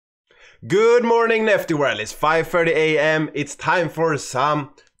Good morning, NFT world. It's 5:30 a.m. It's time for some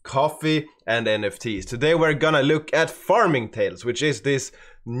coffee and NFTs. Today we're gonna look at Farmingtales, which is this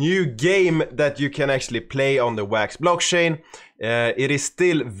new game that you can actually play on the Wax blockchain. It is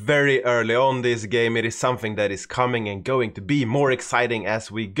still very early on this game. It is something that is coming and going to be more exciting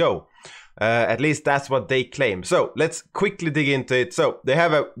as we go. At least that's what they claim. So let's quickly dig into it. So they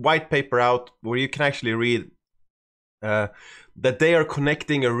have a white paper out where you can actually read that they are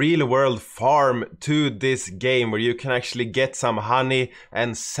connecting a real world farm to this game where you can actually get some honey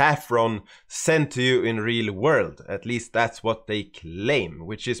and saffron sent to you in real world. At least that's what they claim,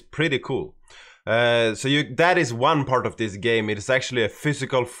 which is pretty cool. That is one part of this game. It is actually a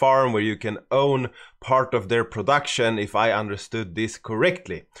physical farm where you can own part of their production, if I understood this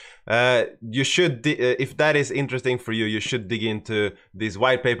correctly. You should, if that is interesting for you, you should dig into this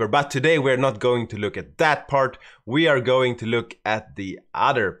white paper. But today we're not going to look at that part. We are going to look at the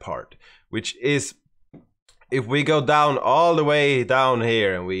other part, which is, if we go down all the way down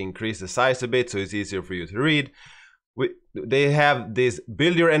here and we increase the size a bit so it's easier for you to read, they have this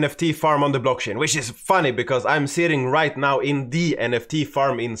build your NFT farm on the blockchain, which is funny because I'm sitting right now in the NFT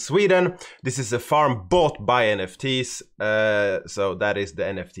farm in Sweden. This is a farm bought by NFTs, so that is the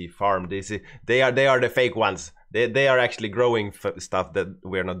NFT farm. They are the fake ones. They are actually growing stuff that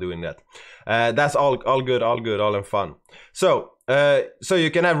we're not doing that. That's all good, all in fun. So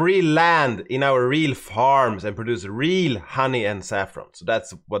you can have real land in our real farms and produce real honey and saffron. So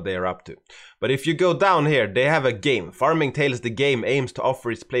that's what they are up to. But if you go down here, they have a game. Farmingtales, the game, aims to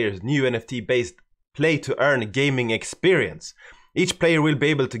offer its players new NFT-based play to earn gaming experience. Each player will be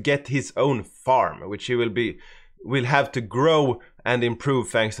able to get his own farm, which he will have to grow and improve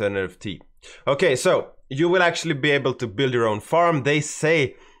thanks to an NFT. Okay, so you will actually be able to build your own farm. They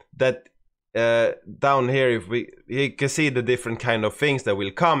say that down here, you can see the different kind of things that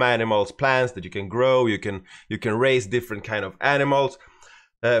will come: animals, plants that you can grow. You can raise different kind of animals,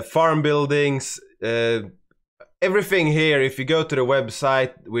 farm buildings, everything here. If you go to the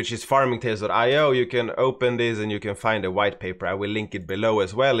website, which is farmingtales.io, you can open this and you can find a white paper. I will link it below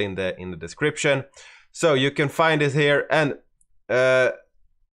as well in the description, so you can find it here. And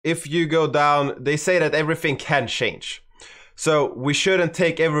if you go down, they say that everything can change. So we shouldn't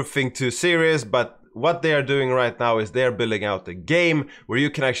take everything too serious, but what they are doing right now is they're building out a game where you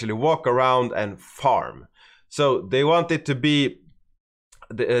can actually walk around and farm. So they want it to be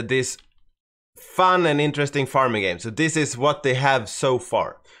this fun and interesting farming game. So this is what they have so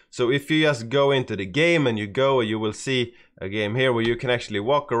far. So if you just go into the game and you will see a game here where you can actually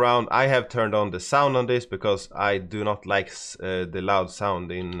walk around. I have turned on the sound on this because I do not like the loud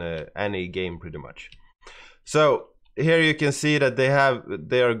sound in any game pretty much. So here you can see that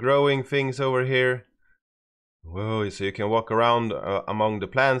they are growing things over here. Whoa, so you can walk around among the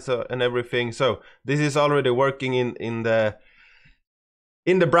plants and everything. So this is already working in the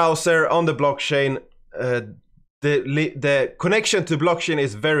browser on the blockchain. The connection to blockchain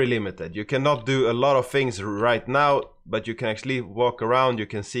is very limited. You cannot do a lot of things right now, but you can actually walk around. You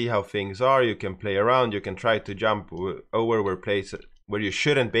can see how things are. You can play around. You can try to jump over where you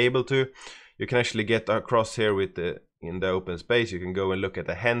shouldn't be able to. You can actually get across here in the open space. You can go and look at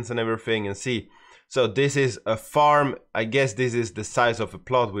the hens and everything and see. So this is a farm. I guess this is the size of a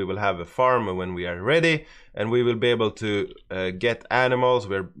plot. We will have a farm when we are ready, and we will be able to get animals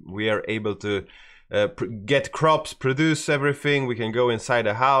where we are able to get crops, produce everything. We can go inside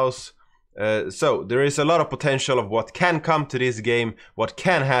a house. So there is a lot of potential of what can come to this game, what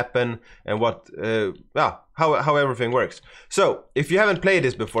can happen, and how everything works. So if you haven't played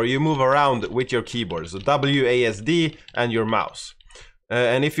this before, you move around with your keyboard, so WASD and your mouse.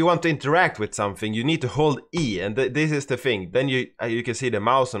 And if you want to interact with something, you need to hold E, and this is the thing. Then you can see the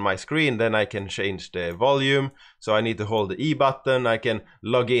mouse on my screen. Then I can change the volume. So I need to hold the E button. I can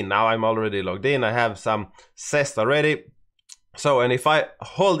log in. Now I'm already logged in. I have some zest already. So, and if I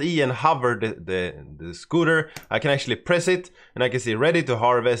hold E and hover the scooter, I can actually press it, and I can see ready to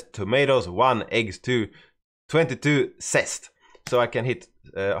harvest tomatoes 1, eggs 2, 22 zest. So I can hit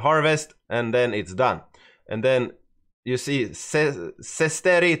harvest, and then it's done. And then you see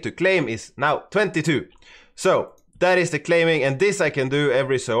zesteri to claim is now 22. So that is the claiming, and this I can do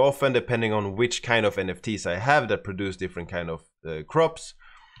every so often depending on which kind of NFTs I have that produce different kind of crops.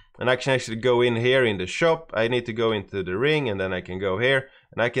 And I can actually go in here in the shop. I need to go into the ring, and then I can go here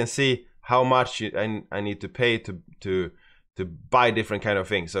and I can see how much I need to pay to buy different kind of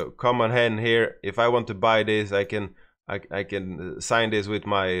things. So common hen here, if I want to buy this, I can sign this with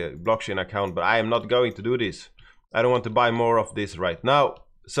my blockchain account, but I am not going to do this. I don't want to buy more of this right now.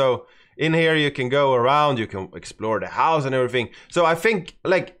 So in here you can go around, you can explore the house and everything. So I think,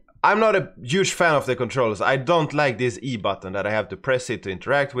 like, I'm not a huge fan of the controls. I don't like this E button that I have to press it to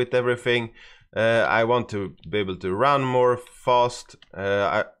interact with everything. I want to be able to run more fast.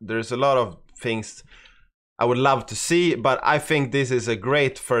 There's a lot of things I would love to see, but I think this is a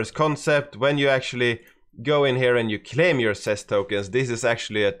great first concept. When you actually go in here and you claim your CES tokens, this is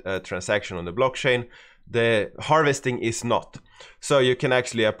actually a transaction on the blockchain. The harvesting is not. So you can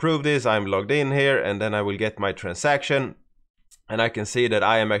actually approve this. I'm logged in here, and then I will get my transaction. And I can see that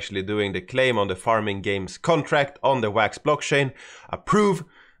I am actually doing the claim on the Farming Games contract on the Wax blockchain. Approve.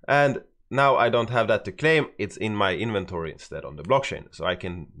 And now I don't have that to claim. It's in my inventory instead on the blockchain. So I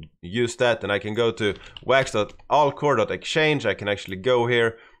can use that, and I can go to wax.allcore.exchange. I can actually go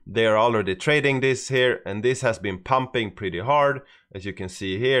here. They are already trading this here, and this has been pumping pretty hard. As you can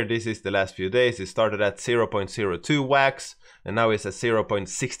see here, this is the last few days. It started at 0.02 wax, and now it's at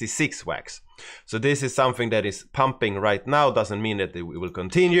 0.66 wax. So this is something that is pumping right now. Doesn't mean that it will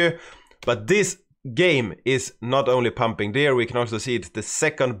continue, but this game is not only pumping there. We can also see it's the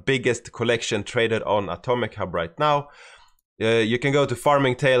second biggest collection traded on Atomic Hub right now. You can go to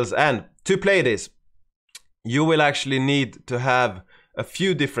Farmingtales, and to play this, you will actually need to have a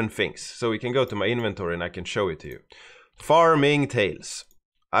few different things. So we can go to my inventory and I can show it to you. Farmingtales.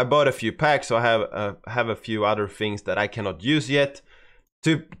 I bought a few packs, so I have a few other things that I cannot use yet.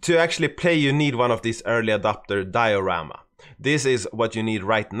 To actually play, you need one of these early adopter diorama. This is what you need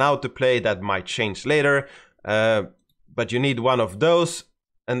right now to play. That might change later, but you need one of those,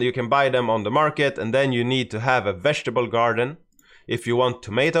 and you can buy them on the market. And then you need to have a vegetable garden. If you want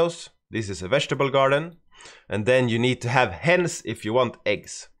tomatoes, this is a vegetable garden. And then you need to have hens if you want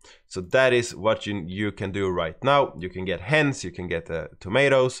eggs. So that is what you can do right now. You can get hens, you can get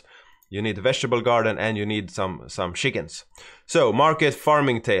tomatoes, you need a vegetable garden, and you need some chickens. So market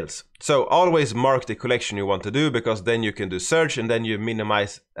Farmingtales. So always mark the collection you want to do, because then you can do search and then you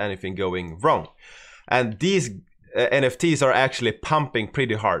minimize anything going wrong. And these NFTs are actually pumping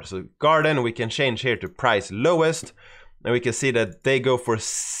pretty hard. So garden, we can change here to price lowest. And we can see that they go for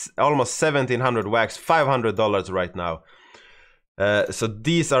almost 1700 wax, $500 right now. So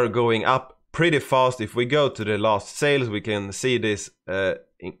these are going up pretty fast. If we go to the last sales, we can see this.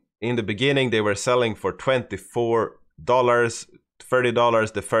 In the beginning, they were selling for $24,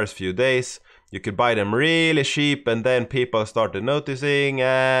 $30 the first few days. You could buy them really cheap, and then people started noticing,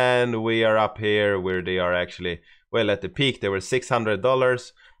 and we are up here where they are actually, well, at the peak they were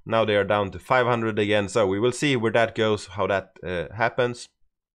 $600. Now they are down to 500 again. So we will see where that goes, how that happens.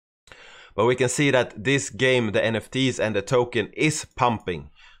 But we can see that this game, the NFTs and the token, is pumping.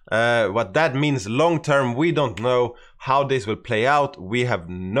 What that means long term, we don't know how this will play out. We have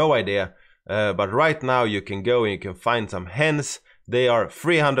no idea. But right now you can go and you can find some hens. They are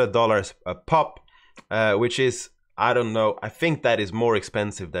 $300 a pop, which is, I don't know, I think that is more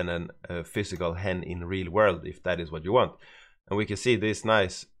expensive than a physical hen in real world, if that is what you want. And we can see this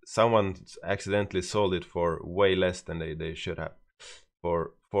nice, someone accidentally sold it for way less than they should have,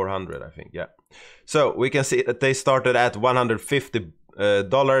 for 400, I think. Yeah, so we can see that they started at $150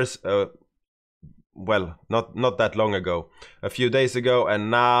 well, not that long ago, a few days ago,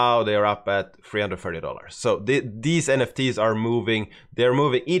 and now they are up at $330. So these NFTs are moving. They're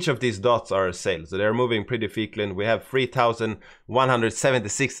moving. Each of these dots are sales, so they're moving pretty frequent. We have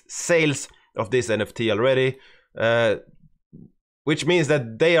 3,176 sales of this NFT already, which means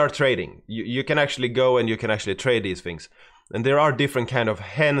that they are trading. You can actually go and you can actually trade these things. And there are different kind of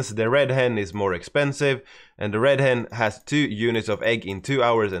hens. The red hen is more expensive, and the red hen has 2 units of egg in 2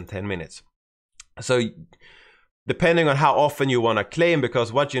 hours and 10 minutes. So depending on how often you want to claim,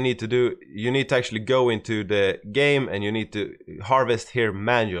 because what you need to do, you need to actually go into the game and you need to harvest here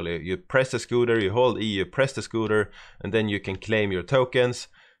manually. You press the scooter, you hold E, you press the scooter, and then you can claim your tokens.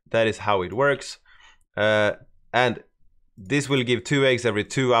 That is how it works. And this will give 2 eggs every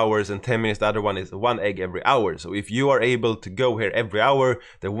 2 hours and 10 minutes. The other one is 1 egg every hour. So if you are able to go here every hour,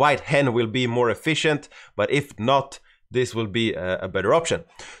 the white hen will be more efficient. But if not, this will be a better option.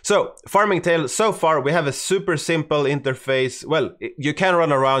 So Farmingtales, so far we have a super simple interface. Well, you can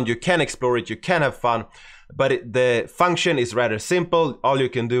run around, you can explore it, you can have fun, but the function is rather simple. All you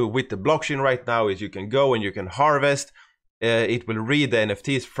can do with the blockchain right now is you can go and you can harvest. It will read the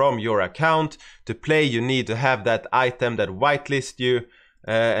NFTs from your account. To play, you need to have that item that whitelist you,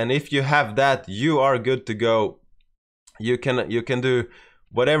 and if you have that, you are good to go. You can do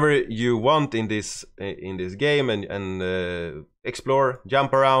whatever you want in this game and explore,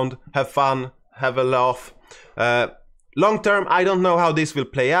 jump around, have fun, have a laugh. Long term, I don't know how this will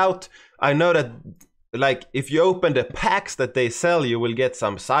play out. I know that, like, if you open the packs that they sell, you will get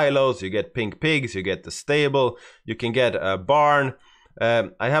some silos, you get pink pigs, you get the stable, you can get a barn.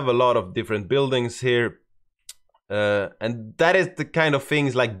 I have a lot of different buildings here, and that is the kind of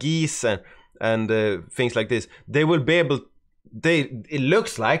things like geese and things like this. They will be able, it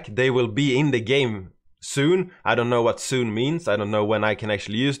looks like they will be in the game soon. I don't know what soon means. I don't know when I can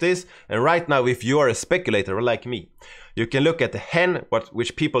actually use this. And right now, if you are a speculator like me, you can look at the hen,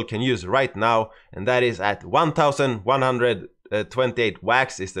 which people can use right now, and that is at 1,128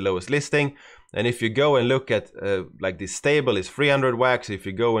 wax is the lowest listing. And if you go and look at like this stable is 300 wax. If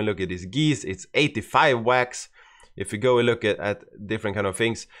you go and look at these geese, it's 85 wax. If you go and look at different kind of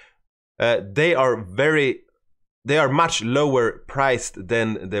things, they are much lower priced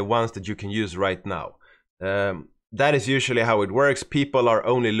than the ones that you can use right now. That is usually how it works. People are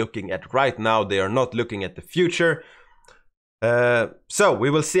only looking at right now. They are not looking at the future. So we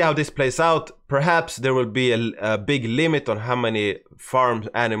will see how this plays out. Perhaps there will be a big limit on how many farm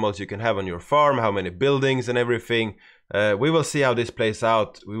animals you can have on your farm, how many buildings and everything. We will see how this plays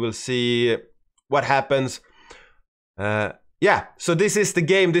out. We will see what happens. Yeah, so this is the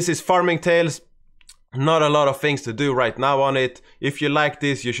game. This is Farmingtales. Not a lot of things to do right now on it. If you like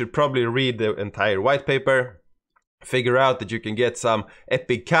this, you should probably read the entire white paper. Figure out that you can get some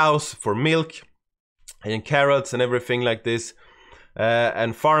epic cows for milk and carrots and everything like this,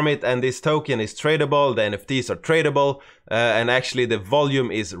 and farm it. And this token is tradable. The NFTs are tradable, and actually the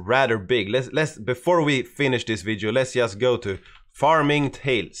volume is rather big. Let's before we finish this video, let's just go to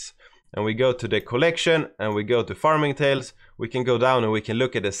Farmingtales, and we go to the collection and we go to Farmingtales. We can go down and we can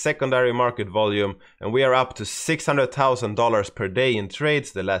look at the secondary market volume, and we are up to $600,000 per day in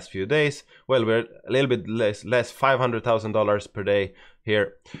trades the last few days. Well, we're a little bit less $500,000 per day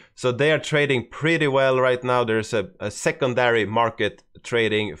here. So they are trading pretty well right now. There's a secondary market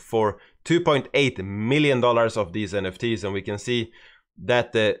trading for $2.8 million of these NFTs, and we can see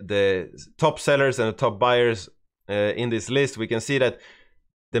that the top sellers and the top buyers in this list, we can see that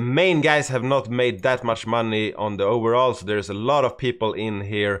the main guys have not made that much money on the overall, so there's a lot of people in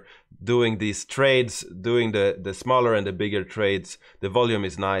here doing these trades, doing the smaller and the bigger trades. The volume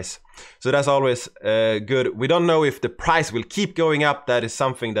is nice, so that's always good. We don't know if the price will keep going up. That is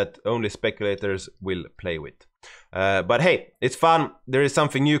something that only speculators will play with. But hey, it's fun. There is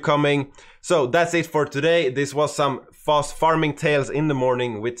something new coming. So that's it for today. This was some fast farming tales in the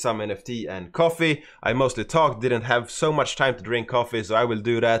morning with some NFT and coffee. I mostly talked, didn't have so much time to drink coffee, so I will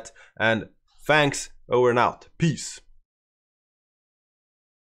do that. And thanks, over and out. Peace.